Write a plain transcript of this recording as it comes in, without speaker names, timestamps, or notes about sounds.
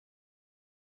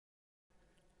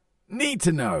Need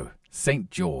to know. St.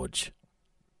 George.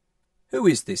 Who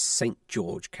is this St.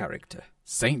 George character?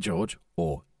 St. George,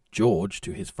 or George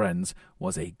to his friends,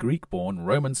 was a Greek-born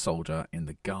Roman soldier in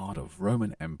the guard of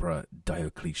Roman Emperor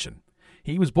Diocletian.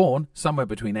 He was born somewhere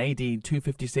between AD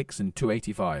 256 and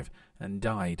 285 and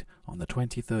died on the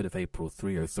 23rd of April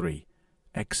 303,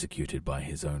 executed by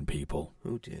his own people.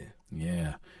 Oh dear.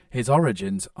 Yeah. His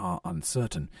origins are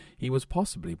uncertain. He was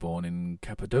possibly born in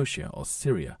Cappadocia or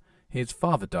Syria. His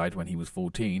father died when he was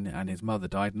 14 and his mother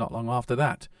died not long after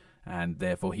that, and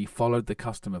therefore he followed the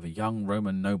custom of a young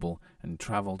Roman noble and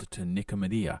travelled to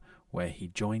Nicomedia, where he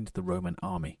joined the Roman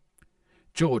army.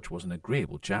 George was an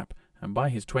agreeable chap, and by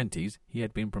his 20s he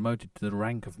had been promoted to the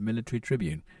rank of military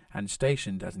tribune and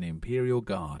stationed as an imperial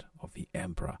guard of the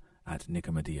emperor at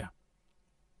Nicomedia.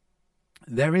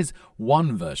 There is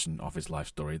one version of his life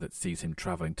story that sees him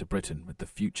travelling to Britain with the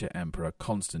future Emperor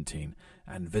Constantine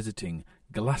and visiting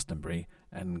Glastonbury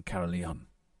and Caerleon.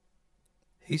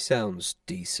 He sounds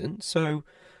decent, so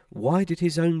why did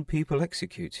his own people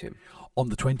execute him? On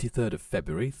the 23rd of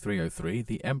February 303,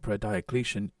 the Emperor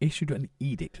Diocletian issued an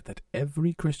edict that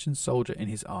every Christian soldier in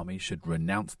his army should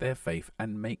renounce their faith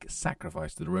and make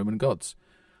sacrifice to the Roman gods.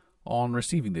 On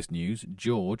receiving this news,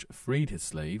 George freed his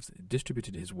slaves,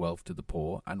 distributed his wealth to the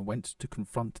poor, and went to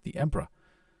confront the emperor.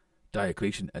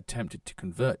 Diocletian attempted to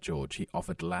convert George. He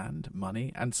offered land,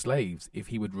 money, and slaves if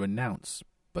he would renounce,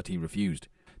 but he refused.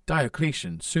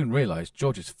 Diocletian soon realized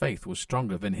George's faith was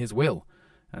stronger than his will,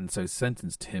 and so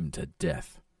sentenced him to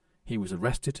death. He was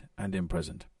arrested and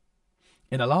imprisoned.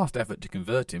 In a last effort to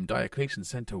convert him, Diocletian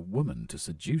sent a woman to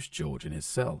seduce George in his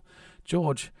cell.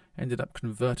 George ended up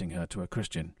converting her to a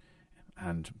Christian,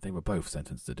 and they were both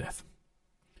sentenced to death.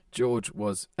 George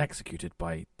was executed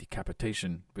by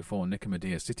decapitation before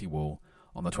Nicomedia city wall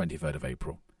on the 23rd of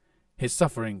April. His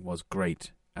suffering was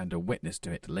great, and a witness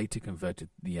to it later converted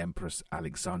the Empress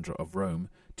Alexandra of Rome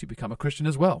to become a Christian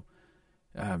as well.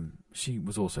 She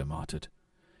was also martyred.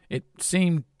 It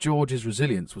seemed George's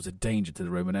resilience was a danger to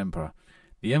the Roman Emperor.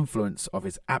 The influence of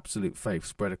his absolute faith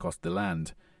spread across the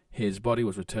land. His body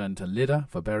was returned to Lydda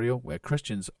for burial, where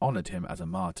Christians honoured him as a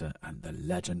martyr, and the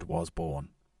legend was born.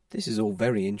 This is all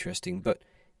very interesting, but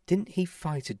didn't he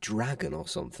fight a dragon or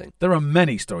something? There are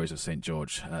many stories of St.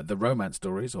 George. The Romance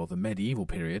stories, or the medieval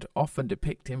period, often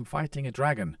depict him fighting a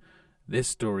dragon. This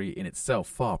story in itself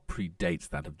far predates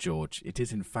that of George. It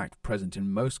is in fact present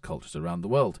in most cultures around the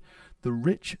world. The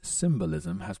rich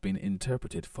symbolism has been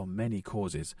interpreted for many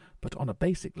causes, but on a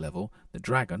basic level, the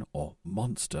dragon, or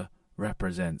monster,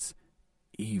 represents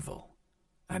evil.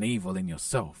 An evil in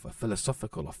yourself, a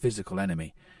philosophical or physical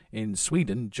enemy. In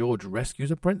Sweden, George rescues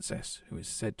a princess, who is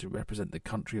said to represent the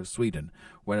country of Sweden,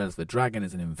 whereas the dragon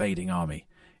is an invading army.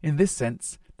 In this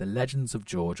sense, the legends of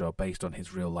George are based on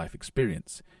his real-life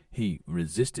experience. He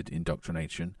resisted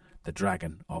indoctrination, the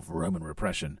dragon of Roman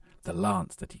repression, the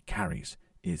lance that he carries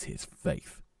is his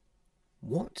faith.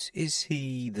 What is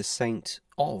he the saint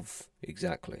of,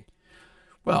 exactly?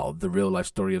 Well, the real-life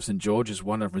story of St. George is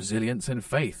one of resilience and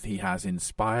faith. He has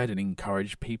inspired and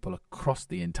encouraged people across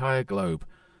the entire globe.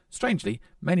 Strangely,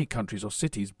 many countries or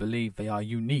cities believe they are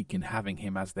unique in having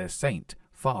him as their saint.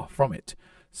 Far from it.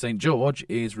 St. George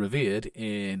is revered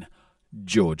in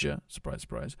Georgia, surprise,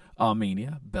 surprise,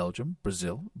 Armenia, Belgium,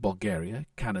 Brazil, Bulgaria,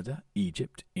 Canada,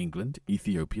 Egypt, England,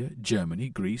 Ethiopia, Germany,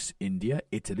 Greece, India,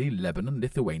 Italy, Lebanon,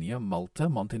 Lithuania, Malta,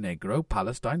 Montenegro,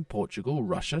 Palestine, Portugal,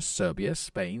 Russia, Serbia,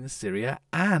 Spain, Syria,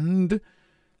 and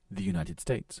the United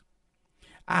States,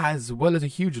 as well as a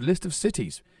huge list of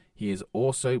cities. He is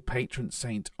also patron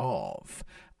saint of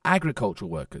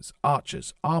agricultural workers,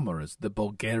 archers, armourers, the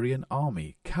Bulgarian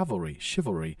army, cavalry,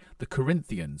 chivalry, the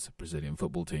Corinthians, Brazilian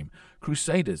football team,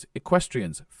 crusaders,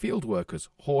 equestrians, field workers,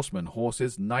 horsemen,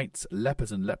 horses, knights,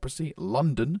 lepers and leprosy,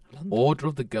 London, Order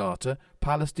of the Garter,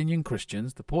 Palestinian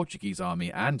Christians, the Portuguese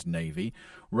army and navy,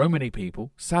 Romany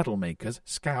people, saddle makers,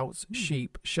 scouts,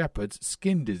 sheep, shepherds,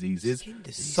 skin diseases,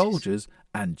 soldiers,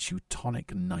 and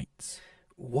Teutonic knights.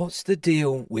 What's the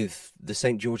deal with the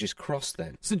St. George's Cross,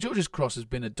 then? St. George's Cross has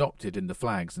been adopted in the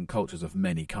flags and cultures of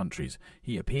many countries.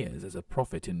 He appears as a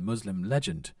prophet in Muslim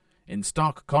legend. In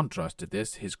stark contrast to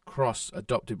this, his cross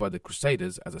adopted by the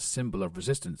Crusaders as a symbol of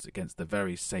resistance against the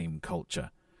very same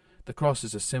culture. The cross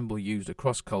is a symbol used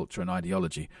across culture and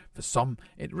ideology. For some,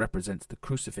 it represents the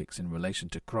crucifix in relation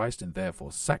to Christ and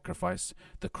therefore sacrifice.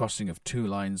 The crossing of two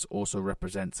lines also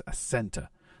represents a centre.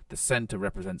 The centre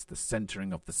represents the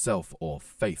centering of the self, or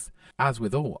faith. As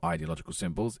with all ideological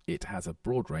symbols, it has a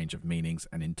broad range of meanings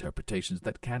and interpretations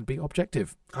that can be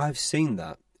objective. I've seen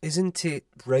that. Isn't it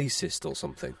racist or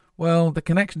something? Well, the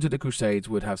connection to the Crusades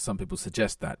would have some people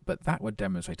suggest that, but that would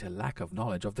demonstrate a lack of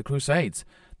knowledge of the Crusades.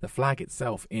 The flag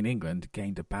itself in England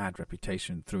gained a bad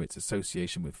reputation through its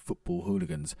association with football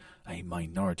hooligans, a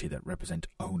minority that represent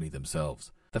only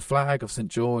themselves. The flag of St.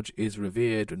 George is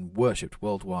revered and worshipped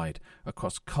worldwide,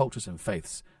 across cultures and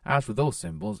faiths. As with all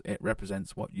symbols, it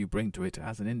represents what you bring to it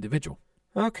as an individual.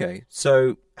 Okay,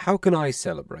 so how can I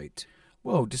celebrate?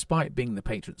 Well, despite being the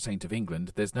patron saint of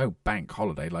England, there's no bank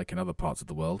holiday like in other parts of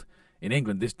the world. In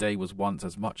England, this day was once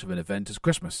as much of an event as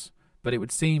Christmas. But it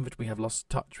would seem that we have lost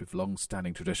touch with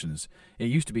long-standing traditions. It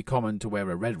used to be common to wear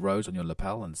a red rose on your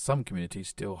lapel, and some communities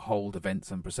still hold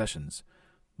events and processions.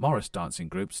 Morris dancing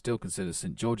groups still consider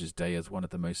St. George's Day as one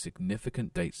of the most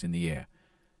significant dates in the year.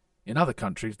 In other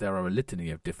countries, there are a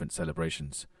litany of different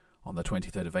celebrations. On the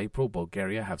 23rd of April,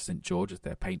 Bulgaria have St. George as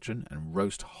their patron and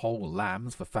roast whole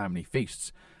lambs for family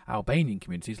feasts. Albanian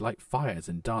communities light fires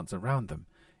and dance around them.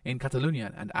 In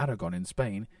Catalonia and Aragon in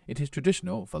Spain, it is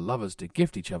traditional for lovers to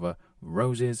gift each other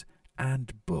roses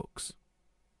and books.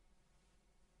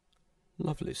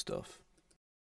 Lovely stuff.